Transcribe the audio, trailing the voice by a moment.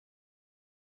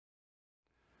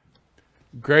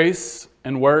Grace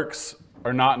and works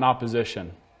are not in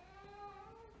opposition.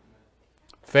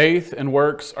 Faith and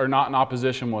works are not in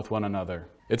opposition with one another.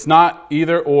 It's not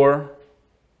either or,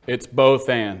 it's both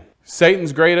and.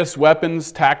 Satan's greatest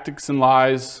weapons, tactics, and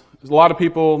lies. A lot of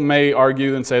people may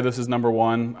argue and say this is number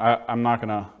one. I'm not going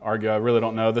to argue. I really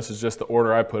don't know. This is just the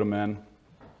order I put them in.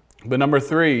 But number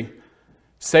three,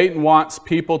 Satan wants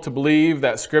people to believe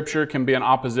that Scripture can be in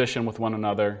opposition with one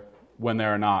another when they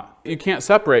are not. You can't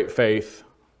separate faith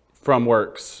from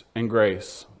works and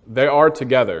grace. They are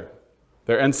together.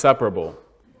 They're inseparable.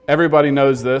 Everybody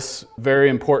knows this very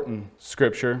important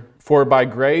scripture. For by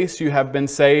grace you have been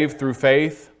saved through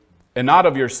faith, and not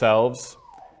of yourselves.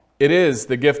 It is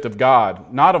the gift of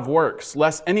God, not of works,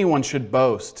 lest anyone should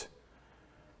boast.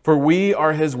 For we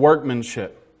are His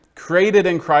workmanship, created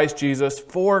in Christ Jesus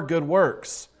for good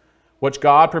works, which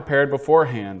God prepared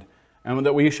beforehand, and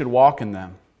that we should walk in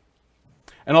them.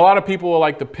 And a lot of people will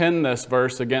like to pin this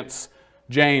verse against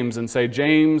James and say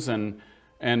James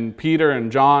and Peter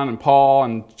and John and Paul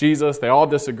and Jesus, they all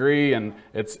disagree and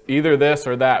it's either this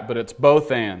or that, but it's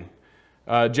both and.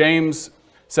 James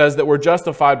says that we're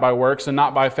justified by works and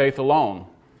not by faith alone.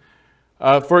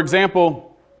 For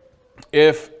example,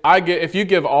 if you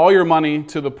give all your money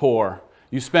to the poor,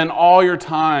 you spend all your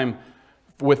time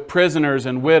with prisoners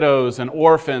and widows and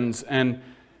orphans and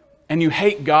you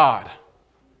hate God,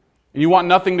 and you want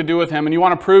nothing to do with Him, and you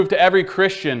want to prove to every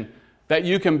Christian that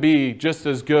you can be just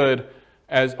as good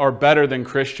as or better than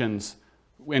Christians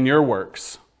in your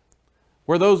works.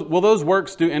 Will those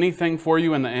works do anything for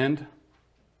you in the end?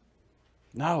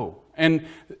 No. And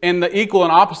the equal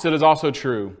and opposite is also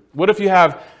true. What if you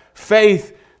have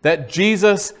faith that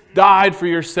Jesus died for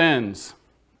your sins,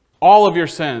 all of your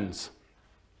sins,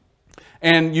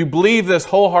 and you believe this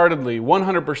wholeheartedly,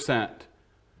 100%,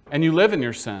 and you live in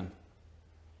your sin?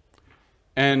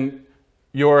 And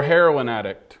you're a heroin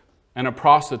addict and a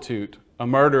prostitute, a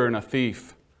murderer and a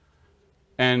thief,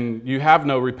 and you have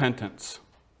no repentance.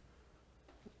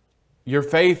 Your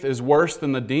faith is worse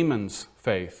than the demon's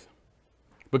faith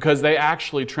because they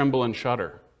actually tremble and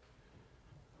shudder.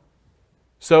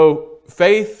 So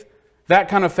faith, that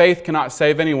kind of faith cannot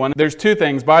save anyone. There's two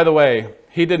things. By the way,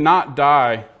 He did not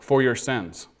die for your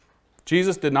sins.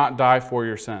 Jesus did not die for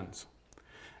your sins.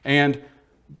 And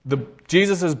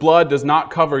Jesus' blood does not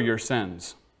cover your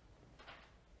sins.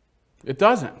 It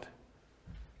doesn't.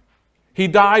 He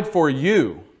died for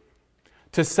you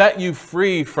to set you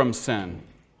free from sin.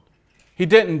 He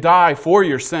didn't die for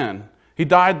your sin. He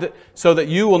died so that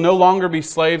you will no longer be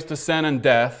slaves to sin and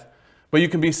death, but you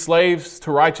can be slaves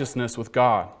to righteousness with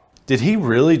God. Did He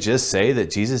really just say that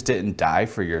Jesus didn't die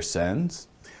for your sins?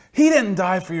 He didn't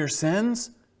die for your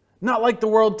sins. Not like the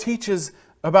world teaches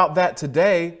about that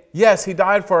today. Yes, He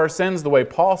died for our sins the way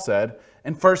Paul said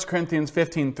in 1 Corinthians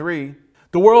 15:3.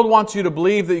 The world wants you to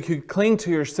believe that you could cling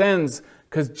to your sins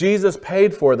because Jesus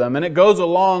paid for them, and it goes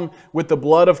along with the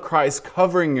blood of Christ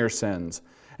covering your sins.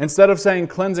 Instead of saying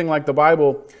cleansing like the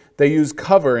Bible, they use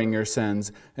covering your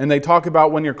sins. And they talk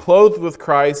about when you're clothed with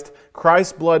Christ,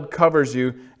 Christ's blood covers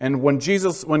you, and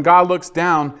when God looks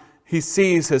down, He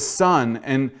sees His Son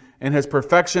and His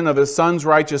perfection of His Son's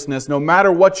righteousness. No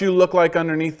matter what you look like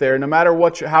underneath there, no matter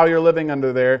how you're living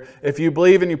under there, if you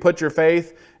believe and you put your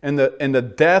faith in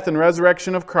the death and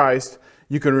resurrection of Christ,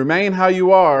 you can remain how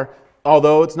you are,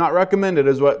 although it's not recommended,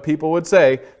 is what people would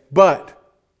say. But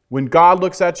when God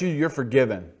looks at you, you're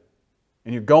forgiven.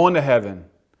 And you're going to heaven.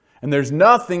 And there's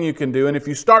nothing you can do. And if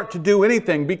you start to do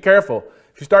anything, be careful.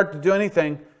 If you start to do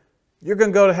anything, you're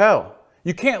going to go to hell.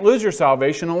 You can't lose your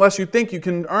salvation unless you think you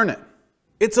can earn it.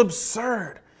 It's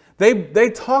absurd.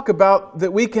 They talk about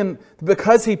that we can,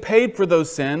 because He paid for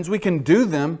those sins, we can do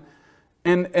them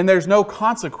and there's no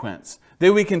consequence.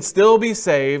 That we can still be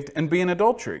saved and be in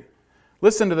adultery.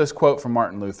 Listen to this quote from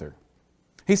Martin Luther.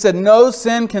 He said, "No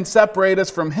sin can separate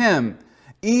us from Him,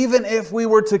 even if we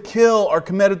were to kill or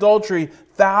commit adultery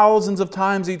thousands of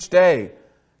times each day.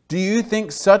 Do you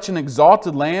think such an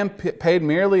exalted Lamb paid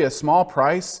merely a small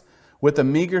price with a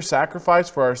meager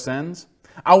sacrifice for our sins?"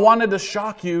 I wanted to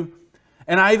shock you,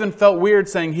 and I even felt weird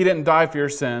saying He didn't die for your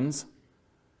sins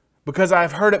because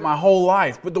I've heard it my whole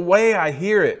life. But the way I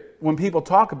hear it when people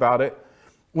talk about it,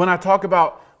 when I talk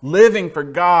about living for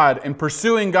God and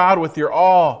pursuing God with your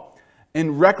all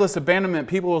in reckless abandonment,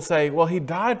 people will say, well, He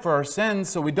died for our sins,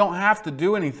 so we don't have to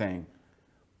do anything.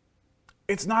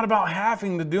 It's not about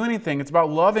having to do anything. It's about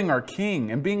loving our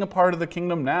King and being a part of the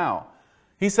kingdom now.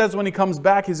 He says when He comes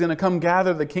back, He's going to come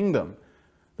gather the kingdom,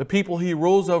 the people He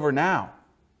rules over now.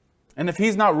 And if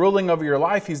He's not ruling over your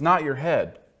life, He's not your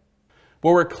head.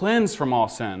 But we're cleansed from all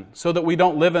sin so that we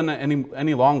don't live in it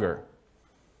any longer.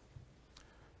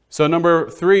 So number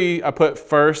 3, I put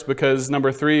first because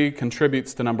number 3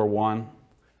 contributes to number 1.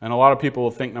 And a lot of people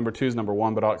will think number 2 is number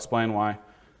 1, but I'll explain why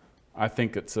I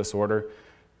think it's this order.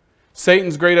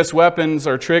 Satan's greatest weapons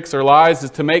or tricks or lies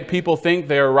is to make people think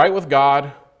they are right with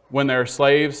God when they're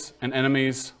slaves and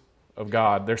enemies of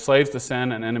God. They're slaves to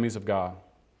sin and enemies of God.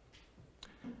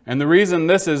 And the reason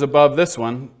this is above this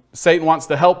one, Satan wants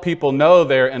to help people know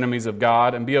they're enemies of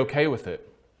God and be okay with it.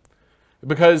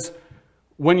 Because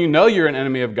when you know you're an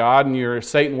enemy of God and you're a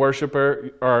Satan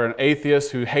worshiper or an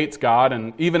atheist who hates God,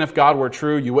 and even if God were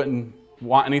true, you wouldn't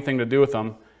want anything to do with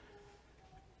him.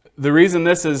 The reason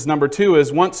this is number 2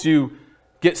 is once you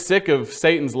get sick of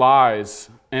Satan's lies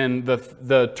and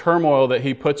the turmoil that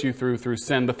he puts you through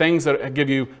sin, the things that give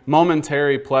you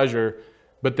momentary pleasure,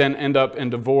 but then end up in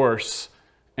divorce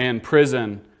and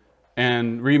prison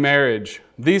and remarriage.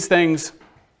 These things,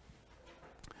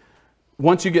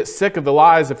 once you get sick of the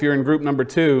lies, if you're in group number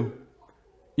 2,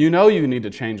 you know you need to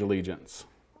change allegiance.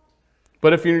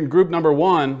 But if you're in group number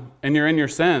 1 and you're in your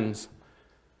sins,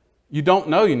 you don't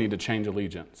know you need to change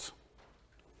allegiance.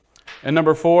 And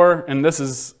number 4, and this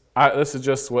is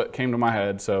just what came to my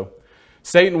head. So,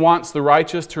 Satan wants the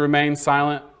righteous to remain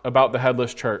silent about the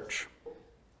headless church.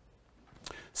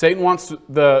 Satan wants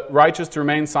the righteous to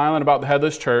remain silent about the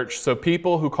headless church, so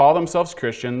people who call themselves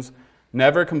Christians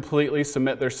never completely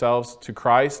submit themselves to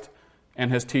Christ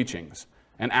and his teachings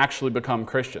and actually become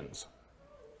Christians.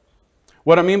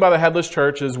 What I mean by the headless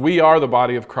church is we are the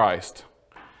body of Christ.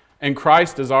 And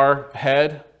Christ is our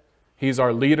head, he's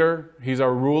our leader, he's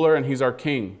our ruler, and he's our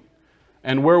king.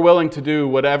 And we're willing to do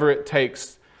whatever it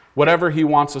takes, whatever he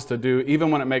wants us to do, even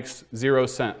when it makes 0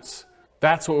 sense.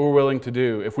 That's what we're willing to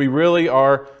do. If we really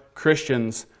are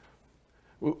Christians,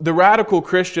 the radical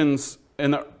Christians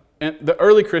in the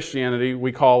early Christianity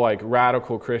we call like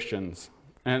radical Christians.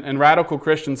 And radical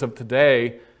Christians of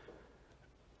today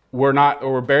were not,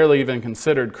 or were barely even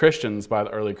considered Christians by the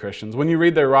early Christians. When you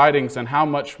read their writings and how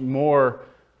much more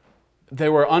they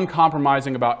were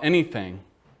uncompromising about anything,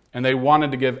 and they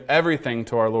wanted to give everything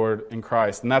to our Lord in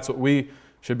Christ. And that's what we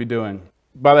should be doing.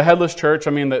 By the headless church,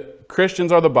 I mean that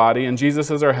Christians are the body and Jesus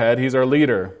is our head, he's our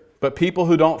leader. But people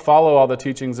who don't follow all the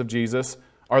teachings of Jesus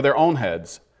are their own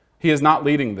heads. He is not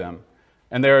leading them,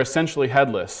 and they are essentially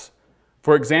headless.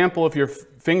 For example, if your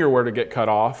finger were to get cut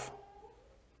off,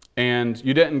 and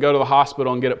you didn't go to the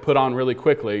hospital and get it put on really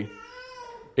quickly,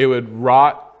 it would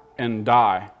rot and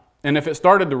die. And if it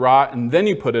started to rot and then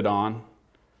you put it on,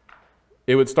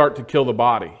 it would start to kill the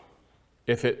body.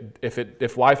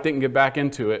 If life didn't get back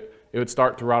into it, it would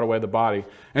start to rot away the body.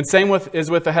 And same is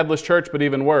with the headless church, but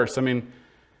even worse.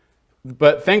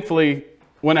 But thankfully,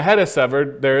 when a head is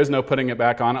severed, there is no putting it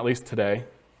back on, at least today.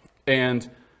 And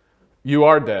you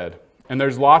are dead. And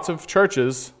there's lots of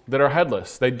churches that are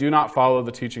headless. They do not follow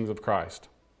the teachings of Christ.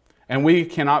 And we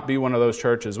cannot be one of those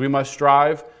churches. We must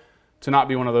strive to not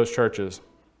be one of those churches.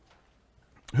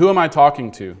 Who am I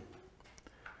talking to?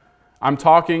 I'm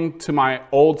talking to my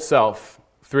old self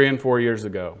 3 and 4 years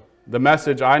ago. The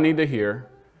message I need to hear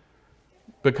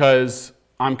because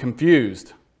I'm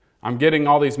confused. I'm getting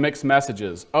all these mixed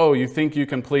messages. Oh, you think you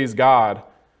can please God,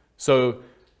 so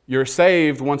you're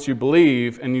saved once you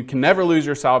believe, and you can never lose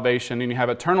your salvation, and you have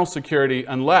eternal security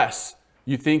unless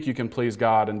you think you can please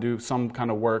God and do some kind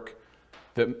of work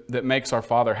that makes our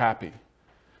Father happy.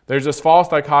 There's this false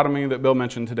dichotomy that Bill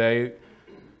mentioned today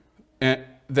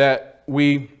that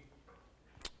we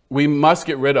must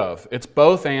get rid of. It's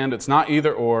both and, it's not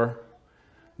either or.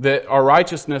 That our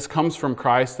righteousness comes from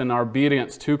Christ and our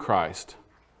obedience to Christ.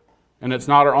 And it's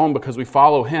not our own because we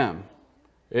follow Him.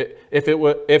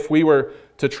 If we were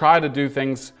to try to do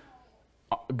things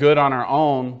good on our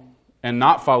own and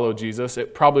not follow Jesus,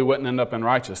 it probably wouldn't end up in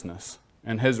righteousness,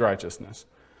 in His righteousness.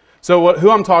 So who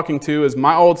I'm talking to is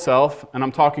my old self, and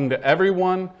I'm talking to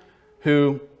everyone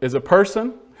who is a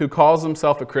person who calls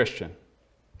himself a Christian.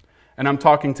 And I'm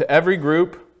talking to every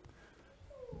group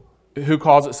who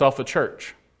calls itself a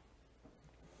church.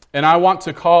 And I want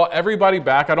to call everybody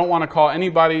back. I don't want to call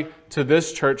anybody to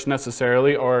this church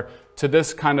necessarily or to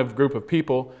this kind of group of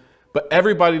people, but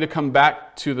everybody to come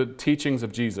back to the teachings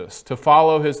of Jesus, to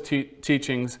follow His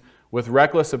teachings with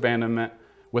reckless abandonment,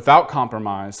 without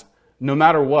compromise, no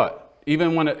matter what,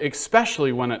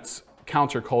 especially when it's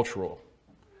countercultural.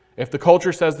 If the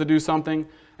culture says to do something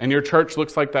and your church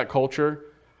looks like that culture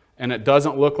and it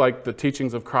doesn't look like the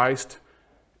teachings of Christ,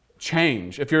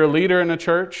 change. If you're a leader in a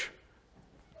church,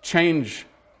 change,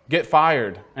 get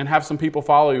fired, and have some people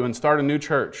follow you and start a new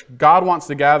church. God wants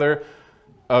to gather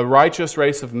a righteous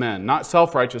race of men, not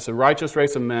self-righteous, a righteous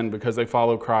race of men because they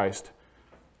follow Christ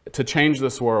to change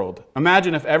this world.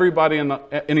 Imagine if everybody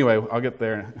anyway, I'll get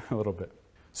there in a little bit.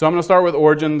 So I'm going to start with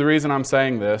Origen. The reason I'm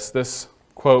saying this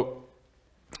quote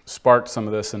sparked some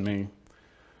of this in me.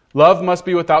 Love must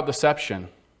be without deception.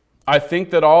 I think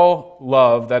that all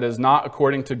love that is not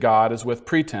according to God is with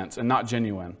pretense and not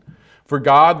genuine. For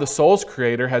God, the soul's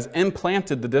creator, has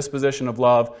implanted the disposition of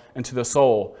love into the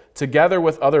soul, together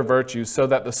with other virtues, so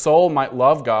that the soul might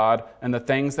love God and the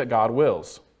things that God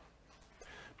wills.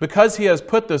 Because he has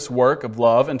put this work of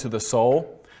love into the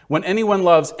soul, when anyone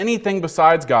loves anything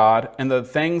besides God and the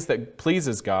things that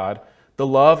pleases God, the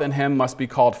love in him must be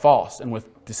called false and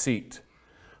with deceit.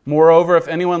 Moreover, if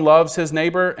anyone loves his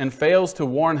neighbor and fails to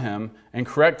warn him and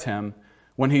correct him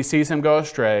when he sees him go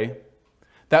astray,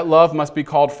 that love must be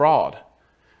called fraud.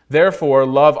 Therefore,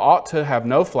 love ought to have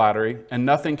no flattery and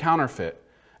nothing counterfeit.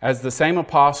 As the same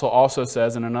apostle also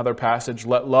says in another passage,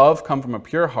 let love come from a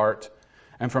pure heart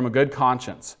and from a good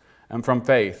conscience and from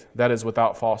faith that is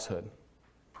without falsehood.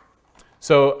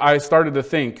 So I started to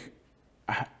think,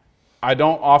 I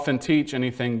don't often teach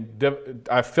anything,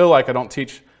 I feel like I don't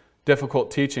teach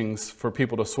difficult teachings for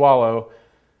people to swallow,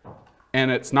 and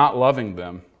it's not loving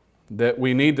them. That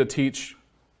we need to teach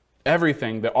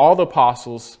everything, that all the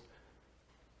apostles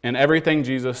and everything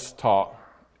Jesus taught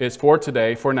is for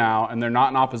today, for now, and they're not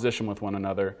in opposition with one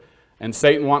another. And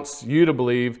Satan wants you to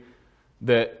believe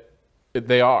that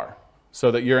they are, so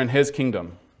that you're in his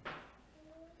kingdom.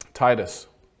 Titus.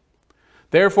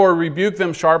 Therefore rebuke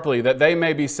them sharply, that they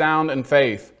may be sound in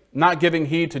faith, not giving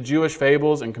heed to Jewish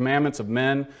fables and commandments of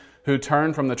men who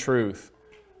turn from the truth.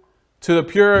 To the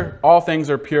pure, all things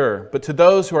are pure, but to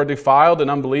those who are defiled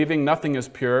and unbelieving, nothing is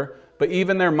pure, but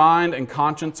even their mind and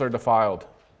conscience are defiled.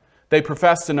 They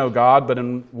profess to know God, but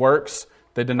in works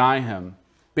they deny him,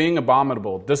 being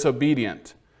abominable,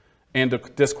 disobedient, and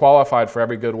disqualified for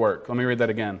every good work. Let me read that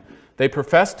again. They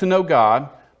profess to know God,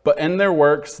 but in their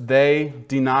works they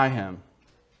deny him.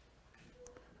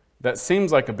 That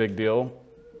seems like a big deal.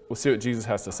 We'll see what Jesus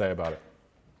has to say about it.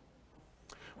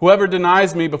 Whoever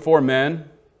denies me before men,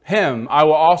 him I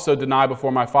will also deny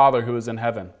before my Father who is in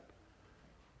heaven.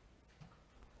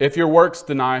 If your works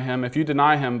deny him, if you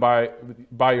deny him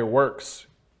by your works,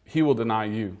 he will deny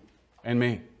you and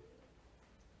me.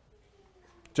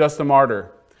 Just a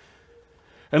martyr.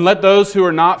 And let those who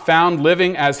are not found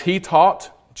living as he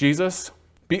taught, Jesus,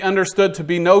 be understood to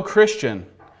be no Christian,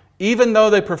 even though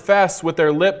they profess with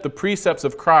their lip the precepts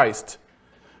of Christ.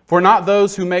 For not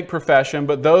those who make profession,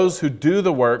 but those who do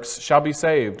the works shall be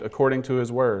saved, according to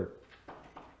his word.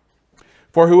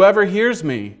 For whoever hears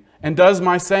me and does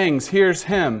my sayings hears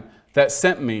him that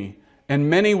sent me. And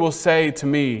many will say to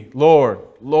me, Lord,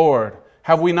 Lord,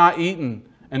 have we not eaten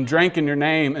and drank in your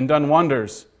name and done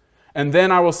wonders? And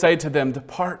then I will say to them,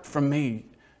 depart from me,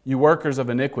 you workers of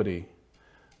iniquity.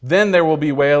 Then there will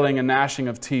be wailing and gnashing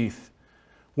of teeth,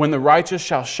 when the righteous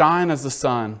shall shine as the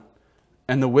sun,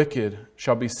 and the wicked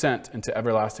shall be sent into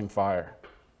everlasting fire.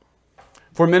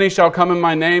 For many shall come in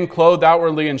my name, clothed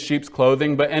outwardly in sheep's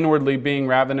clothing, but inwardly being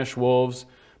ravenous wolves.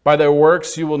 By their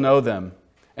works you will know them.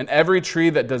 And every tree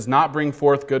that does not bring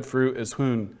forth good fruit is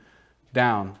hewn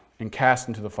down and cast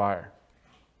into the fire.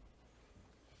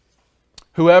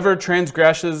 Whoever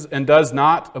transgresses and does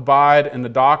not abide in the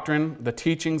doctrine, the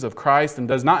teachings of Christ, and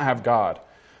does not have God.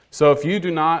 So if you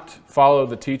do not follow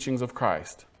the teachings of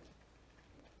Christ,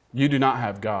 you do not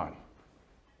have God.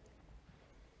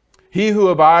 He who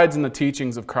abides in the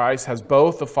teachings of Christ has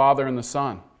both the Father and the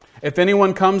Son. If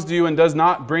anyone comes to you and does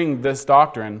not bring this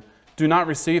doctrine, do not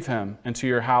receive him into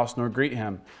your house nor greet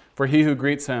him, for he who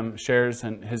greets him shares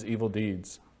in his evil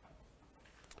deeds.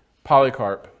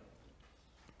 Polycarp.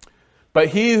 But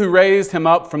he who raised him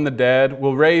up from the dead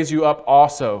will raise you up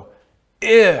also,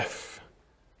 if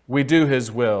we do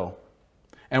his will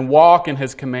and walk in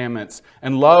his commandments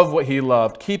and love what he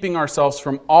loved, keeping ourselves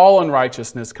from all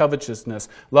unrighteousness, covetousness,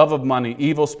 love of money,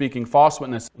 evil speaking, false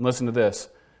witness. And listen to this.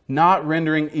 Not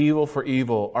rendering evil for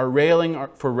evil, or railing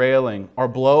for railing, or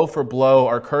blow for blow,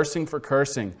 or cursing for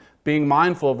cursing, being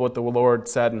mindful of what the Lord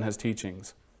said in his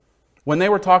teachings. When they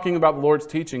were talking about the Lord's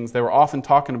teachings, they were often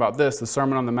talking about this, the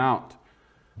Sermon on the Mount.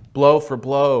 Blow for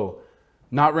blow,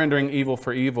 not rendering evil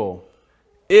for evil.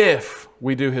 If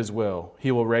we do his will, he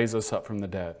will raise us up from the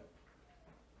dead.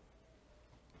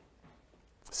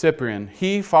 Cyprian,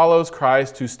 he follows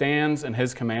Christ who stands in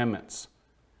his commandments,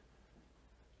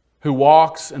 who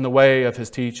walks in the way of his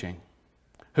teaching,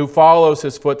 who follows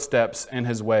his footsteps and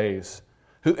his ways,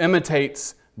 who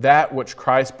imitates that which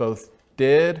Christ both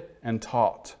did and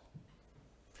taught.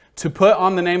 To put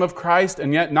on the name of Christ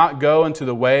and yet not go into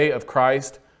the way of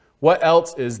Christ, what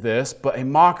else is this but a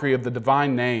mockery of the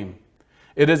divine name?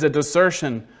 It is a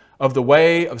desertion of the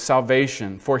way of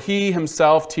salvation. For he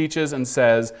himself teaches and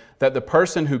says that the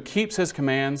person who keeps his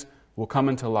commands will come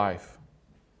into life.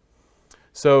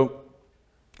 So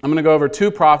I'm going to go over two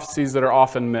prophecies that are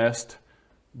often missed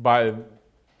by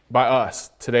us,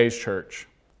 today's church.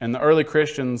 And the early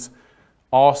Christians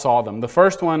all saw them. The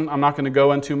first one I'm not going to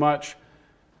go into much.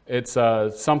 It's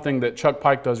something that Chuck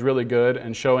Pike does really good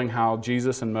in showing how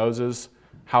Jesus and Moses,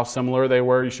 how similar they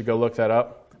were. You should go look that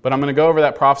up. But I'm going to go over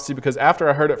that prophecy because after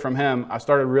I heard it from him, I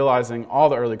started realizing all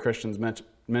the early Christians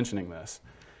mentioning this.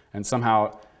 And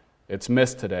somehow it's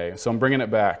missed today. So I'm bringing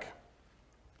it back.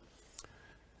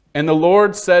 And the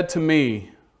Lord said to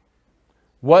me,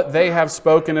 what they have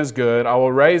spoken is good. I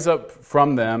will raise up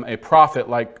from them a prophet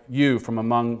like you from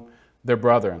among their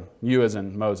brethren. You as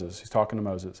in Moses. He's talking to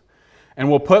Moses.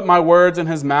 And will put my words in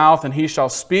his mouth, and he shall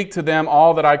speak to them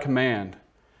all that I command.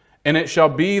 And it shall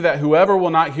be that whoever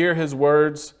will not hear his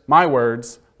words, my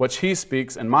words, which he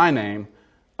speaks in my name,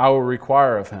 I will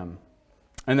require of him.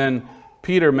 And then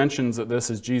Peter mentions that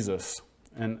this is Jesus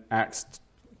in Acts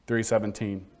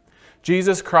 3:17.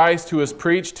 Jesus Christ, who was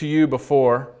preached to you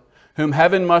before, whom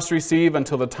heaven must receive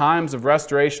until the times of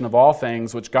restoration of all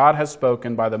things, which God has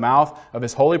spoken by the mouth of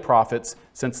his holy prophets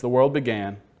since the world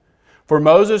began. For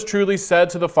Moses truly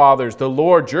said to the fathers, the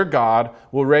Lord your God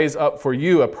will raise up for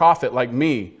you a prophet like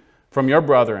me from your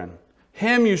brethren.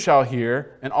 Him you shall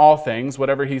hear in all things,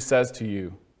 whatever he says to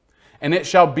you. And it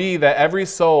shall be that every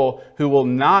soul who will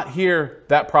not hear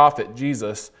that prophet,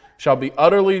 Jesus, shall be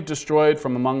utterly destroyed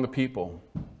from among the people.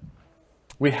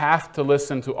 We have to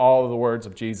listen to all of the words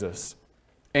of Jesus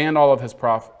and all of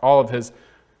his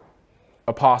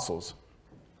apostles.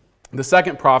 The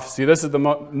second prophecy, this is the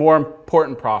more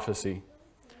important prophecy.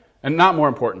 And not more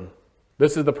important.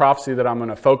 This is the prophecy that I'm going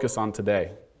to focus on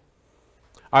today.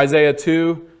 Isaiah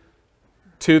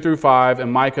 2:2-5,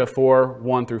 and Micah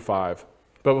 4:1-5.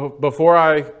 But before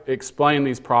I explain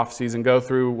these prophecies and go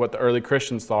through what the early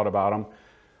Christians thought about them,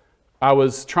 I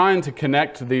was trying to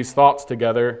connect these thoughts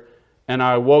together. And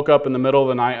I woke up in the middle of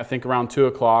the night, I think around 2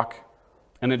 o'clock,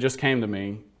 and it just came to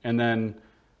me. And then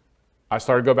I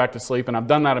started to go back to sleep, and I've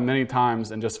done that many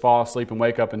times and just fall asleep and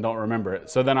wake up and don't remember it.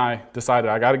 So then I decided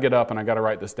I got to get up and I got to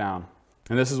write this down.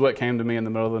 And this is what came to me in the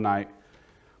middle of the night.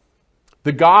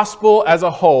 The gospel as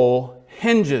a whole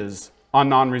hinges on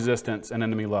non-resistance and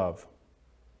enemy love.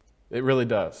 It really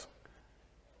does.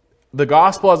 The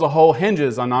gospel as a whole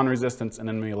hinges on non-resistance and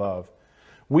enemy love.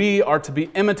 We are to be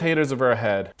imitators of our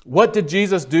head. What did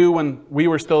Jesus do when we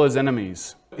were still his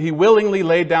enemies? He willingly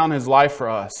laid down his life for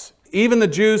us. Even the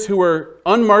Jews who were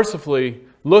unmercifully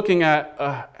looking at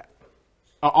an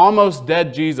almost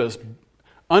dead Jesus,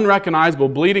 unrecognizable,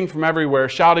 bleeding from everywhere,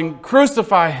 shouting,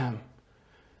 "Crucify him!"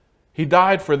 He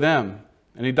died for them,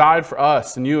 and he died for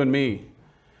us and you and me.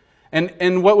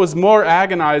 And what was more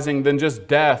agonizing than just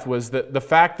death was the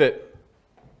fact that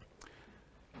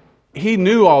he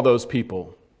knew all those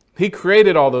people. He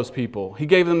created all those people. He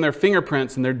gave them their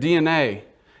fingerprints and their DNA.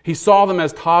 He saw them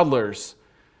as toddlers.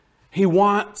 He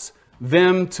wants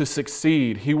them to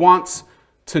succeed. He wants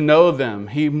to know them.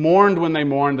 He mourned when they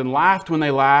mourned and laughed when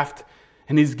they laughed.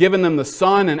 And he's given them the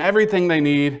sun and everything they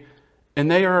need. And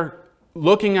they are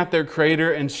looking at their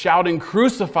Creator and shouting,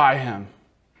 "Crucify him."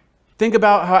 Think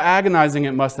about how agonizing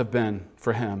it must have been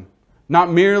for him. Not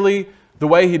merely the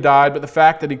way he died, but the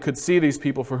fact that he could see these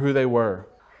people for who they were.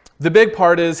 The big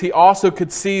part is he also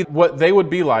could see what they would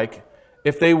be like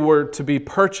if they were to be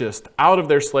purchased out of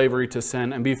their slavery to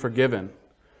sin and be forgiven.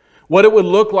 What it would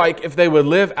look like if they would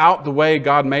live out the way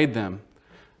God made them,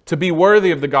 to be worthy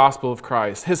of the gospel of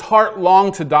Christ. His heart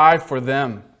longed to die for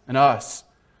them and us.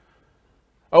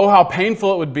 Oh, how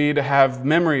painful it would be to have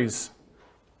memories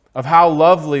of how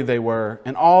lovely they were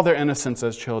in all their innocence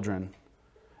as children.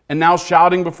 And now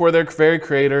shouting before their very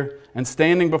Creator and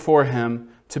standing before him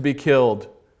to be killed.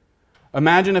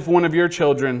 Imagine if one of your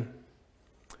children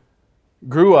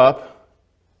grew up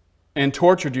and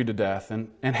tortured you to death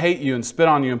and hate you and spit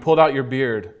on you and pulled out your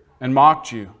beard and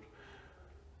mocked you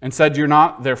and said you're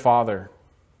not their father.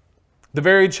 The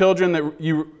very children that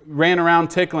you ran around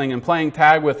tickling and playing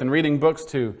tag with and reading books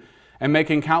to and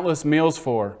making countless meals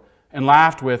for and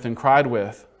laughed with and cried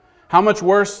with. How much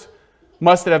worse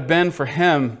must it have been for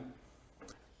him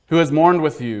who has mourned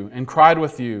with you and cried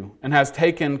with you and has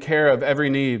taken care of every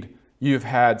need you've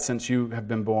had since you have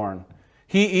been born.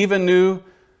 He even knew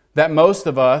that most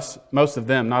of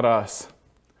them, not us,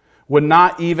 would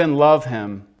not even love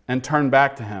him and turn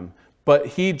back to him. But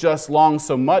he just longed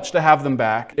so much to have them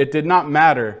back, it did not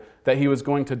matter that he was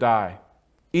going to die,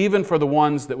 even for the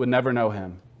ones that would never know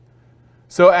him.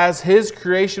 So as his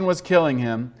creation was killing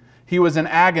him, he was in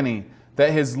agony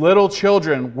that his little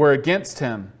children were against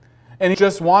him And he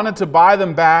just wanted to buy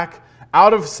them back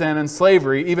out of sin and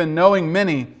slavery, even knowing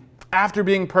many, after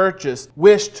being purchased,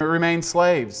 wished to remain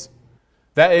slaves.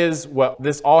 That is what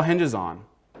this all hinges on.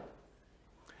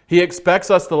 He expects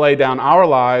us to lay down our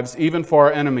lives, even for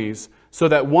our enemies, so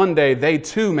that one day they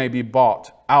too may be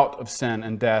bought out of sin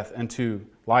and death into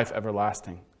life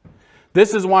everlasting.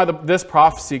 This is why this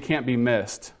prophecy can't be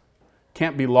missed,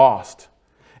 can't be lost.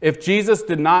 If Jesus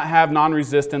did not have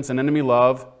non-resistance and enemy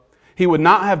love, he would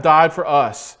not have died for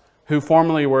us who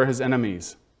formerly were his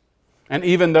enemies, and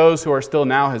even those who are still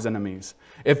now his enemies.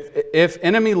 If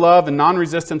enemy love and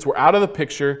non-resistance were out of the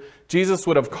picture, Jesus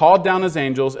would have called down his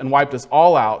angels and wiped us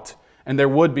all out, and there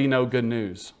would be no good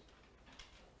news.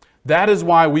 That is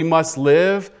why we must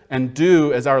live and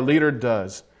do as our leader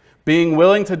does, being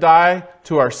willing to die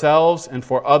to ourselves and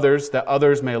for others, that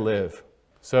others may live.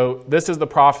 So this is the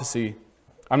prophecy.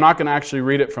 I'm not going to actually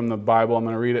read it from the Bible. I'm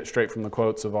going to read it straight from the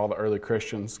quotes of all the early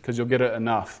Christians, because you'll get it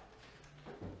enough.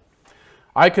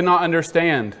 I cannot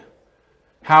understand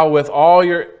how with all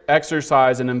your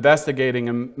exercise in investigating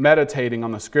and meditating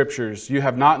on the Scriptures, you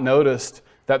have not noticed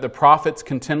that the prophets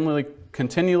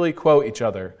continually quote each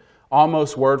other,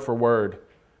 almost word for word.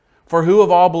 For who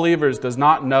of all believers does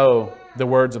not know the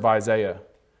words of Isaiah?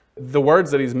 The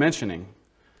words that he's mentioning,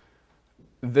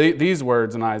 these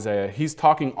words in Isaiah, he's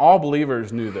talking, all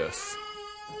believers knew this.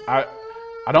 I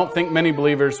don't think many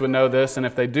believers would know this, and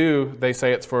if they do, they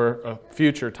say it's for a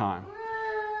future time.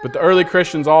 But the early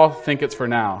Christians all think it's for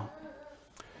now.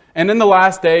 And in the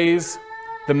last days,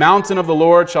 the mountain of the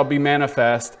Lord shall be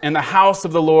manifest, and the house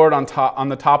of the Lord on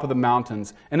the top of the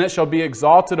mountains. And it shall be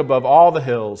exalted above all the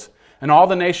hills, and all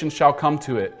the nations shall come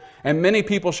to it. And many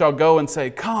people shall go and say,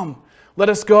 Come, let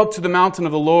us go up to the mountain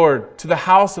of the Lord, to the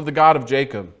house of the God of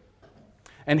Jacob.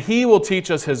 And he will teach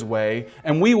us his way,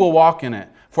 and we will walk in it.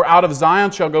 For out of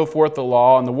Zion shall go forth the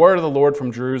law, and the word of the Lord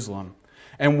from Jerusalem.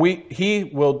 And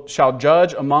shall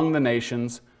judge among the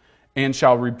nations, and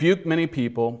shall rebuke many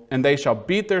people, and they shall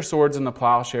beat their swords into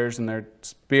plowshares and their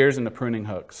spears into pruning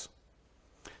hooks.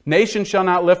 Nation shall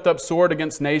not lift up sword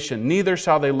against nation, neither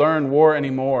shall they learn war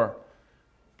anymore.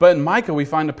 But in Micah we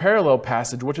find a parallel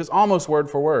passage which is almost word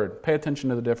for word. Pay attention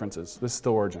to the differences. This is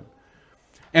the origin.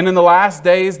 And in the last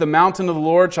days the mountain of the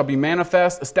Lord shall be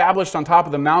manifest, established on top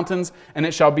of the mountains, and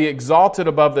it shall be exalted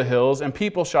above the hills, and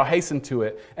people shall hasten to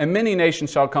it. And many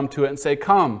nations shall come to it and say,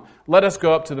 Come, let us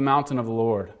go up to the mountain of the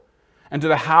Lord, and to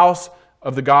the house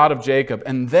of the God of Jacob,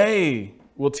 and they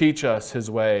will teach us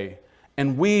his way,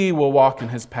 and we will walk in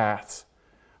his paths.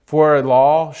 For a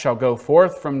law shall go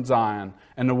forth from Zion,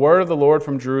 and the word of the Lord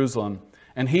from Jerusalem,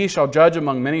 and he shall judge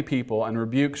among many people, and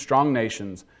rebuke strong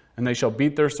nations, and they shall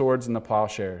beat their swords into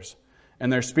plowshares,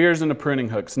 and their spears into pruning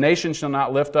hooks. Nation shall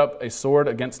not lift up a sword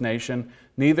against nation,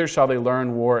 neither shall they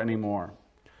learn war anymore.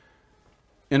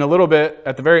 In a little bit,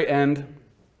 at the very end,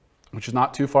 which is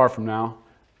not too far from now,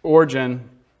 Origen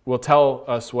will tell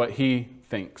us what he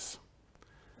thinks.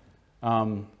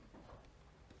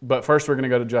 But first we're going to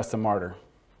go to Justin Martyr.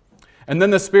 And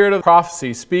then the spirit of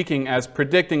prophecy, speaking as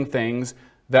predicting things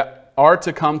that are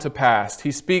to come to pass,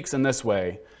 he speaks in this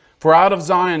way. For out of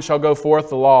Zion shall go forth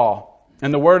the law,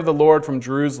 and the word of the Lord from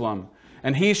Jerusalem.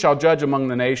 And he shall judge among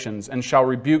the nations, and shall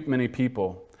rebuke many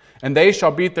people. And they shall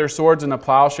beat their swords into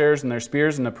plowshares, and their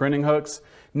spears into pruning hooks.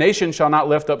 Nation shall not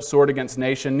lift up sword against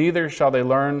nation, neither shall they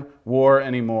learn war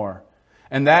anymore.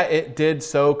 And that it did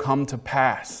so come to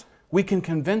pass, we can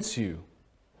convince you.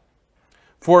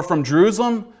 For from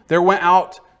Jerusalem there went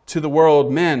out to the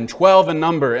world men, 12 in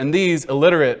number, and these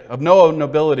illiterate, of no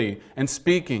nobility, and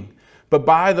speaking. But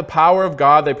by the power of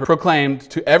God they proclaimed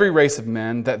to every race of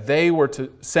men that they were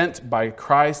sent by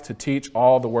Christ to teach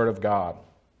all the word of God.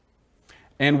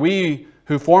 And we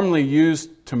who formerly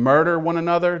used to murder one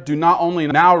another do not only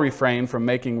now refrain from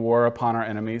making war upon our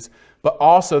enemies, but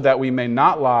also that we may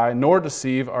not lie nor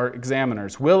deceive our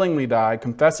examiners, willingly die,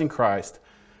 confessing Christ.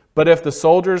 But if the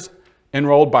soldiers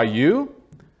enrolled by you,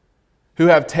 who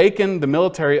have taken the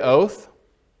military oath,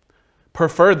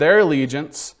 prefer their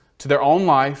allegiance to their own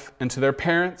life and to their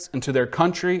parents and to their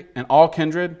country and all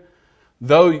kindred,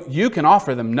 though you can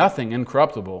offer them nothing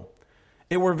incorruptible,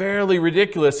 it were verily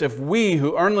ridiculous if we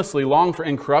who earnestly long for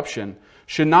incorruption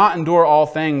should not endure all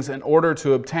things in order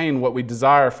to obtain what we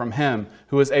desire from him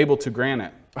who is able to grant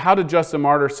it. How did Justin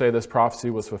Martyr say this prophecy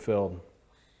was fulfilled?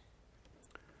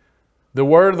 The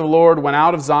word of the Lord went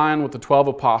out of Zion with the 12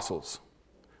 apostles.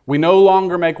 We no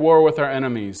longer make war with our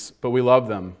enemies, but we love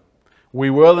them. We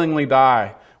willingly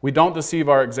die. We don't deceive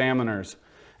our examiners.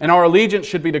 And our allegiance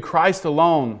should be to Christ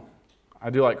alone. I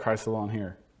do like Christ alone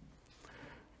here.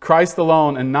 Christ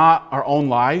alone, and not our own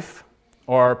life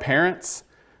or our parents,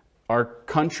 our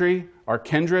country, our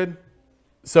kindred.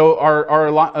 So our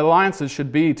alliances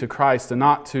should be to Christ and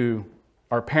not to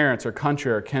our parents or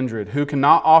country or kindred, who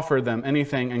cannot offer them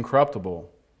anything incorruptible.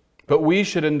 But we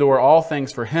should endure all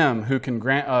things for him who can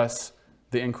grant us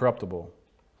the incorruptible.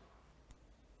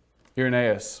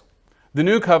 Irenaeus. The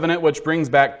new covenant which brings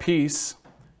back peace,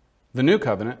 and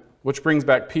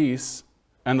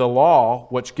the law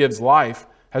which gives life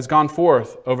has gone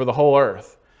forth over the whole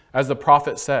earth, as the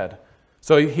prophet said.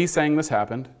 So he's saying this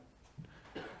happened.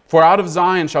 For out of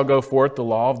Zion shall go forth the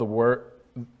law of the word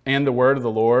and the word of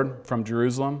the Lord from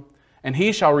Jerusalem, and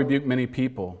he shall rebuke many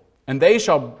people, and they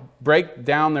shall break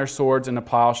down their swords into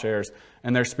plowshares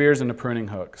and their spears into pruning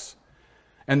hooks.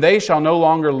 And they shall no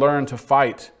longer learn to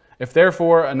fight. If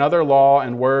therefore another law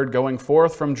and word going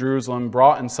forth from Jerusalem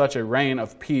brought in such a reign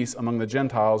of peace among the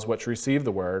Gentiles which receive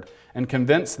the word, and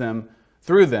convince them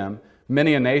through them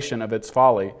many a nation of its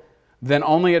folly, then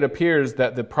only it appears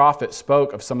that the prophet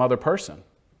spoke of some other person.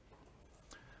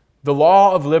 The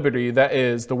law of liberty, that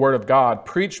is, the word of God,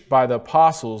 preached by the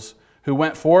apostles who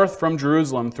went forth from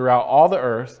Jerusalem throughout all the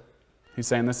earth, he's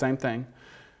saying the same thing,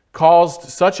 caused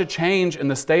such a change in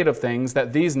the state of things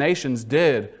that these nations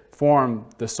did form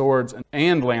the swords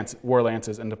and war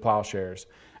lances into plowshares,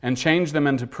 and change them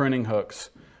into pruning hooks,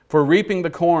 for reaping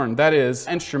the corn, that is,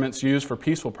 instruments used for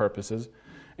peaceful purposes,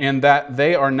 and that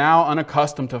they are now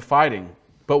unaccustomed to fighting,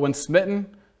 but when smitten,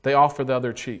 they offer the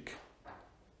other cheek.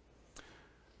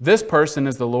 This person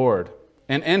is the Lord,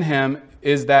 and in him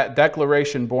is that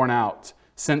declaration borne out,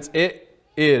 since it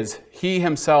is he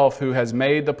himself who has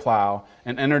made the plow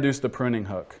and introduced the pruning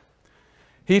hook.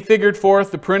 He figured forth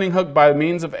the pruning hook by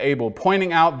means of Abel,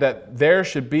 pointing out that there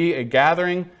should be a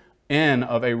gathering in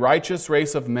of a righteous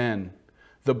race of men,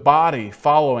 the body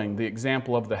following the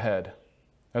example of the head.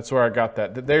 That's where I got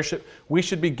that. We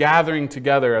should be gathering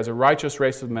together as a righteous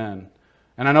race of men.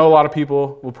 And I know a lot of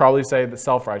people will probably say that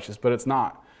self-righteous, but it's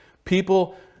not.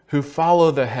 People who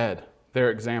follow the head, their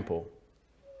example.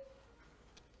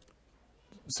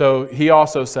 So he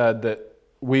also said that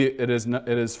it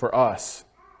is for us.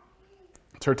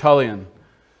 Tertullian.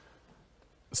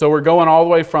 So we're going all the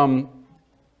way from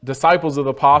disciples of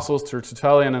the apostles to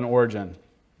Tertullian and Origen.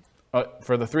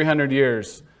 For the 300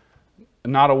 years,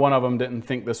 not a one of them didn't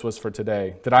think this was for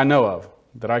today, that I know of,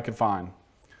 that I could find.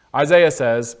 Isaiah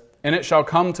says, "And it shall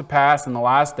come to pass in the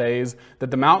last days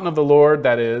that the mountain of the Lord,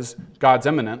 that is, God's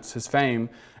eminence, his fame,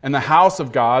 and the house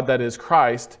of God, that is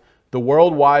Christ, the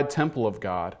worldwide temple of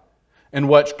God, in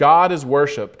which God is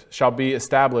worshipped, shall be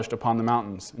established upon the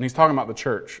mountains." And he's talking about the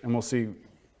church, and we'll see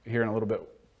here in a little bit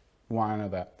why I know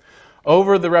that.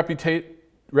 "Over the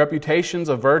reputations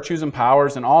of virtues and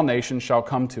powers in all nations shall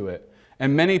come to it.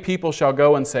 And many people shall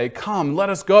go and say, Come, let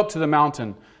us go up to the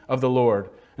mountain of the Lord,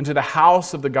 and to the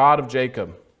house of the God of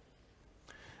Jacob.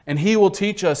 And he will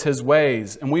teach us his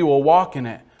ways, and we will walk in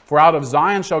it. For out of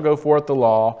Zion shall go forth the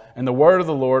law, and the word of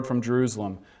the Lord from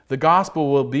Jerusalem. The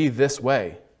gospel will be this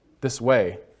way,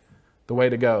 the way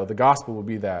to go. The gospel will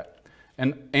be that.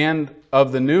 And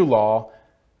of the new law,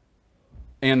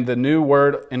 and the new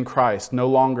word in Christ, no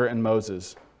longer in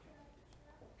Moses.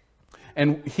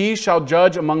 And he shall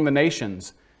judge among the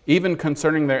nations, even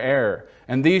concerning their error.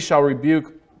 And these shall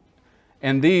rebuke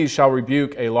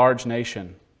a large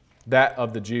nation, that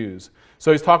of the Jews."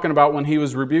 So he's talking about when he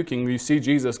was rebuking, you see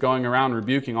Jesus going around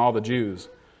rebuking all the Jews.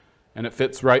 And it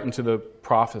fits right into the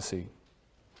prophecy.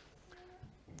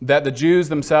 "That the Jews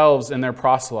themselves and their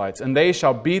proselytes, and they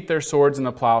shall beat their swords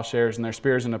into plowshares and their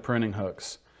spears into pruning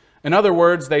hooks. In other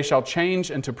words, they shall change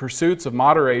into pursuits of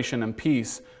moderation and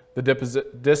peace the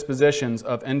dispositions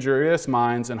of injurious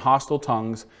minds and hostile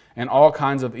tongues and all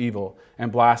kinds of evil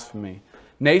and blasphemy.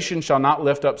 Nation shall not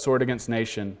lift up sword against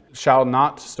nation, shall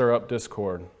not stir up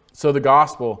discord." So the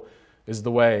gospel is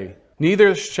the way.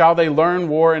 "Neither shall they learn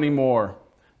war anymore,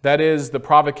 that is, the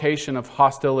provocation of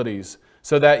hostilities,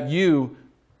 so that you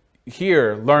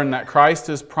here learn that Christ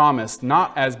is promised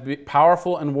not as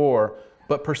powerful in war,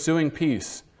 but pursuing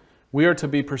peace. We are to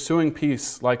be pursuing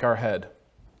peace like our head.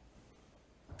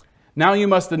 Now you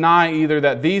must deny either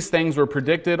that these things were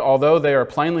predicted, although they are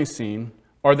plainly seen,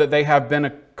 or that they have been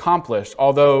accomplished,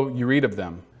 although you read of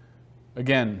them."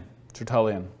 Again,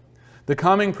 Tertullian. "The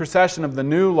coming procession of the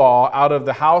new law out of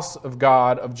the house of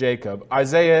God of Jacob,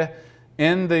 Isaiah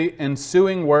in the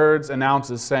ensuing words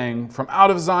announces, saying, From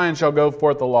out of Zion shall go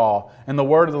forth the law, and the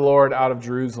word of the Lord out of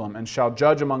Jerusalem, and shall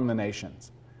judge among the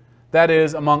nations." That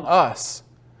is, among us,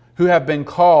 who have been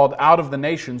called out of the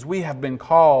nations. We have been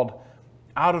called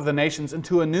out of the nations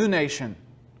into a new nation.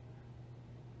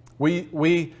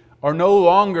 We are no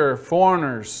longer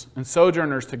foreigners and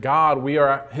sojourners to God. We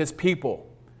are his people.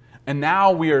 And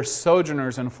now we are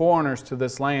sojourners and foreigners to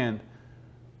this land.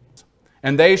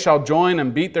 And they shall join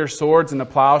and beat their swords into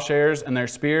plowshares and their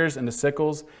spears into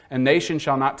sickles, and nation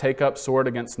shall not take up sword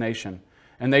against nation,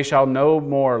 and they shall no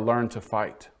more learn to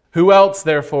fight. Who else,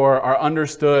 therefore, are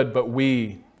understood but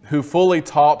we, who fully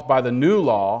taught by the new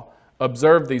law,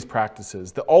 observe these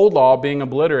practices, the old law being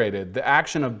obliterated? The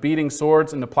action of beating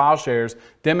swords into plowshares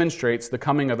demonstrates the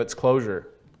coming of its closure.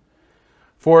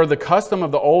 For the custom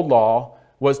of the old law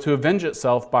was to avenge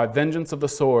itself by vengeance of the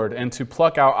sword, and to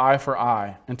pluck out eye for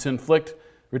eye, and to inflict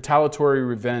retaliatory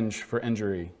revenge for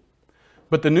injury.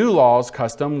 But the new law's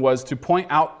custom was to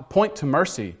point to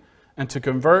mercy, and to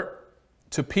convert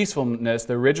to peacefulness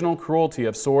the original cruelty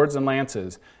of swords and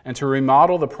lances, and to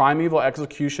remodel the primeval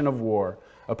execution of war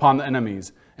upon the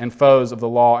enemies and foes of the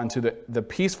law into the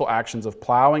peaceful actions of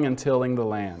plowing and tilling the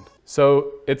land.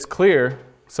 So it's clear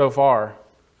so far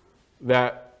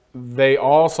that they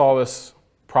all saw this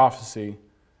prophecy,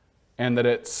 and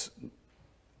that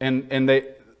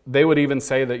they would even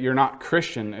say that you're not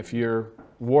Christian if you're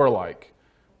warlike,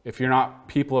 if you're not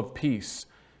people of peace.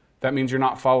 That means you're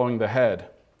not following the head.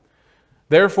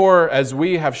 Therefore, as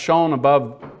we have shown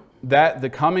above that the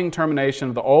coming termination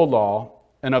of the old law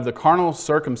and of the carnal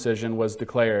circumcision was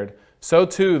declared, so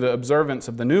too the observance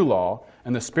of the new law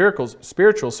and the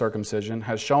spiritual circumcision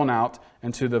has shown out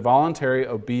into the voluntary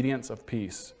obedience of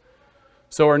peace.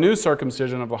 So our new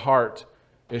circumcision of the heart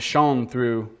is shown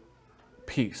through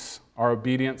peace, our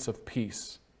obedience of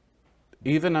peace,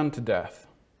 even unto death.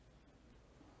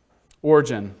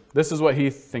 Origen, this is what he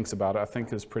thinks about it. I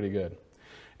think is pretty good.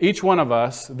 Each one of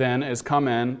us then is come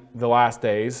in the last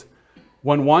days,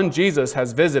 when one Jesus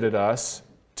has visited us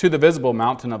to the visible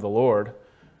mountain of the Lord,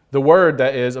 the word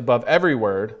that is above every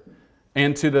word,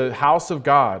 and to the house of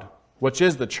God, which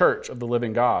is the church of the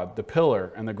living God, the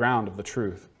pillar and the ground of the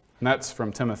truth. And that's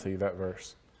from Timothy, that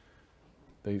verse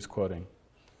that he's quoting.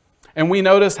 And we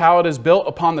notice how it is built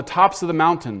upon the tops of the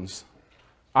mountains,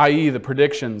 i.e. the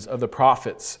predictions of the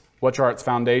prophets, which are its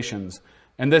foundations.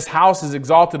 And this house is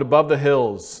exalted above the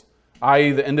hills,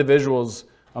 i.e. the individuals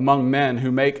among men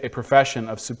who make a profession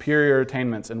of superior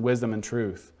attainments in wisdom and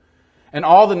truth. And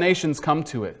all the nations come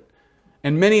to it.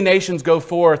 And many nations go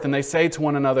forth, and they say to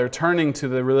one another, turning to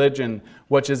the religion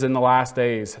which is in the last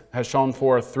days, has shone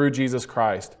forth through Jesus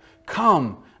Christ.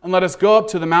 Come, and let us go up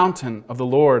to the mountain of the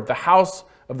Lord, the house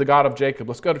of the God of Jacob.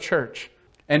 Let's go to church.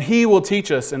 And he will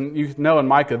teach us, and you know in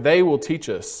Micah, they will teach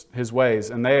us his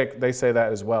ways, and they say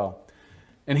that as well.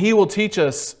 And he will teach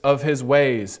us of his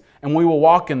ways, and we will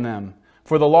walk in them.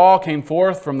 For the law came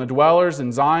forth from the dwellers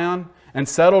in Zion, and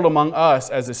settled among us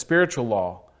as a spiritual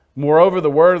law. Moreover,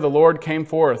 the word of the Lord came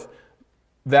forth,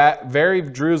 that very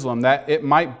Jerusalem, that it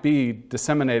might be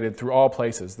disseminated through all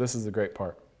places. This is the great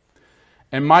part.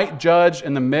 And might judge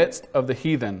in the midst of the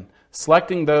heathen,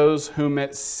 selecting those whom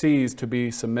it sees to be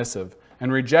submissive,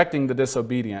 and rejecting the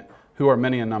disobedient, who are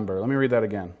many in number. Let me read that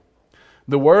again.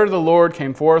 The word of the Lord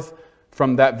came forth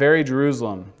from that very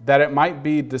Jerusalem, that it might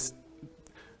be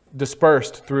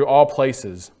dispersed through all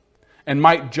places, and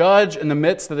might judge in the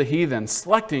midst of the heathen,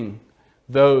 selecting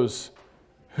those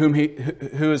who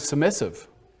is submissive,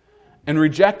 and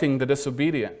rejecting the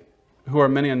disobedient, who are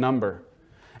many in number.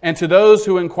 And to those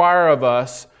who inquire of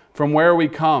us from where we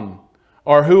come,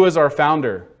 or who is our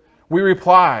founder, we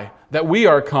reply that we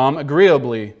are come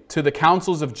agreeably to the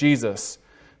counsels of Jesus,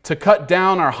 to cut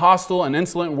down our hostile and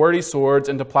insolent wordy swords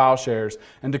into plowshares,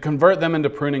 and to convert them into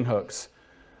pruning hooks,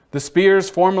 the spears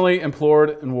formerly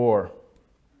employed in war.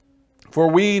 For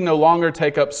we no longer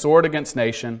take up sword against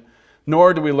nation,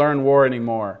 nor do we learn war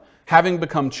anymore, having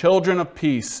become children of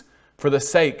peace for the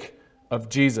sake of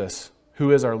Jesus,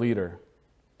 who is our leader.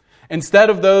 Instead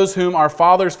of those whom our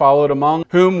fathers followed, among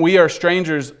whom we are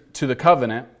strangers to the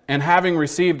covenant, and having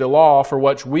received a law for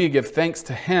which we give thanks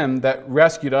to him that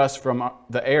rescued us from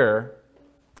the error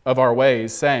of our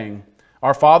ways, saying,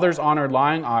 our fathers honored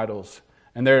lying idols,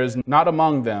 and there is not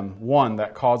among them one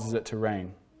that causes it to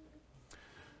rain.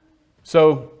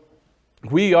 So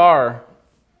we are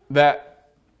that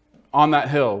on that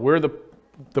hill. We're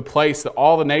the place that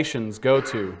all the nations go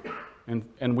to,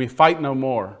 and we fight no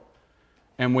more.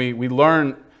 And we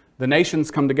learn, the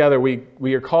nations come together.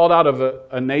 We are called out of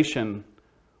a nation.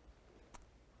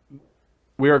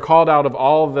 We are called out of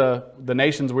all the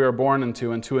nations we are born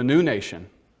into a new nation.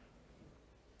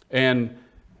 And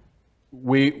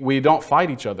we don't fight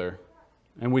each other.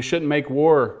 And we shouldn't make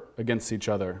war against each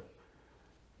other.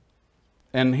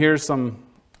 And here's some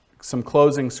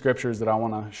closing scriptures that I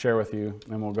want to share with you,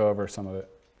 and we'll go over some of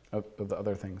the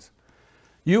other things.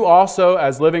 You also,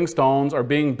 as living stones, are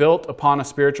being built upon a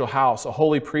spiritual house, a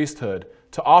holy priesthood,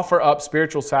 to offer up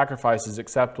spiritual sacrifices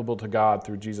acceptable to God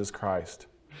through Jesus Christ.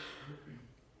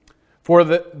 For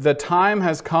the time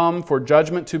has come for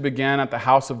judgment to begin at the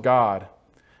house of God.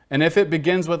 And if it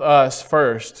begins with us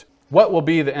first, what will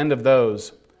be the end of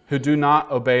those who do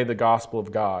not obey the gospel of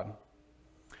God?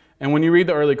 And when you read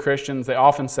the early Christians, they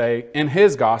often say, in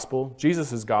his gospel,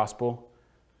 Jesus' gospel,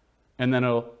 and then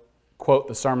it'll quote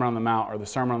the Sermon on the Mount or the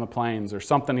Sermon on the Plains or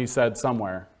something he said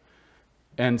somewhere.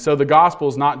 And so the gospel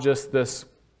is not just this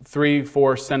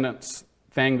 3-4 sentence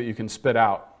thing that you can spit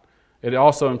out. It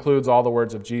also includes all the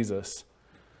words of Jesus.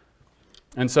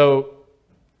 And so,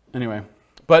 anyway,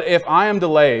 but if I am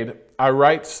delayed, I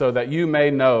write so that you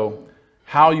may know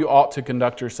how you ought to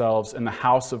conduct yourselves in the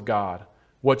house of God,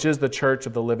 which is the church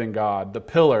of the living God, the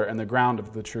pillar and the ground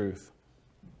of the truth.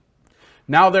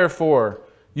 Now therefore,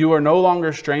 you are no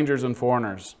longer strangers and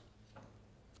foreigners,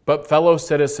 but fellow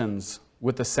citizens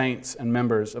with the saints and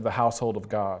members of the household of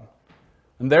God.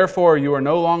 And therefore you are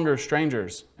no longer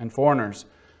strangers and foreigners,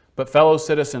 but fellow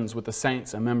citizens with the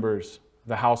saints and members of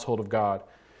the household of God.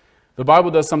 The Bible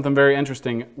does something very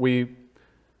interesting.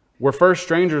 We're first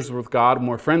strangers with God and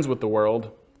we're friends with the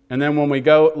world. And then when we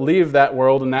leave that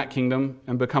world and that kingdom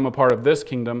and become a part of this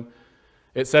kingdom,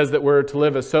 it says that we're to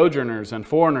live as sojourners and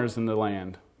foreigners in the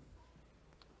land.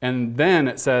 And then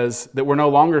it says that we're no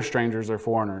longer strangers or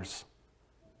foreigners,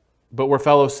 but we're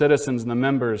fellow citizens and the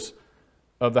members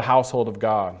of the household of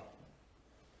God.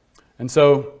 And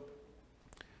so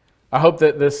I hope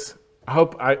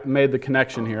I made the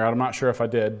connection here. I'm not sure if I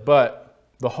did, but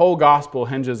the whole gospel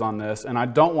hinges on this, and I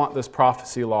don't want this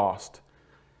prophecy lost.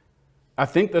 I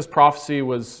think this prophecy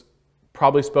was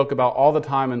probably spoke about all the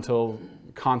time until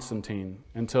Constantine,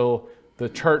 until the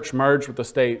church merged with the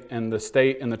state and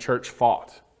the church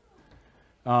fought.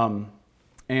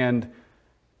 And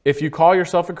if you call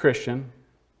yourself a Christian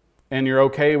and you're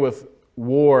okay with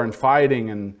war and fighting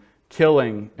and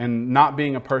killing and not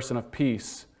being a person of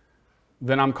peace,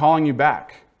 then I'm calling you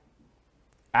back.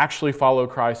 Actually follow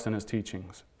Christ and his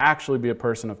teachings. Actually be a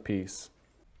person of peace.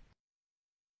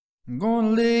 I'm gonna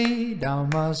lay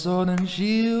down my sword and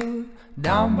shield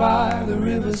down by the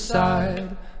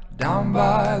riverside, down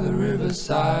by the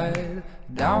riverside,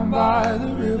 down by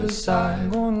the riverside. I'm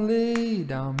gonna lay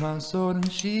down my sword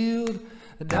and shield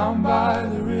down by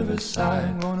the riverside.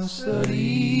 I'm gonna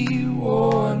study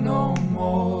war no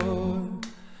more.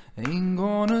 Ain't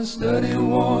gonna study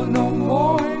war no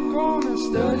more. Ain't gonna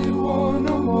study war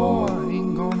no more.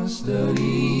 Ain't gonna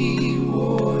study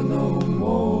war no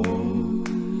more.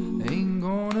 Ain't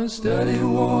gonna study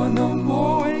war no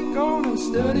more. Ain't gonna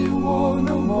study war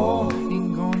no more.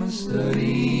 Ain't gonna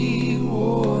study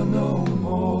war no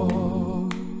more.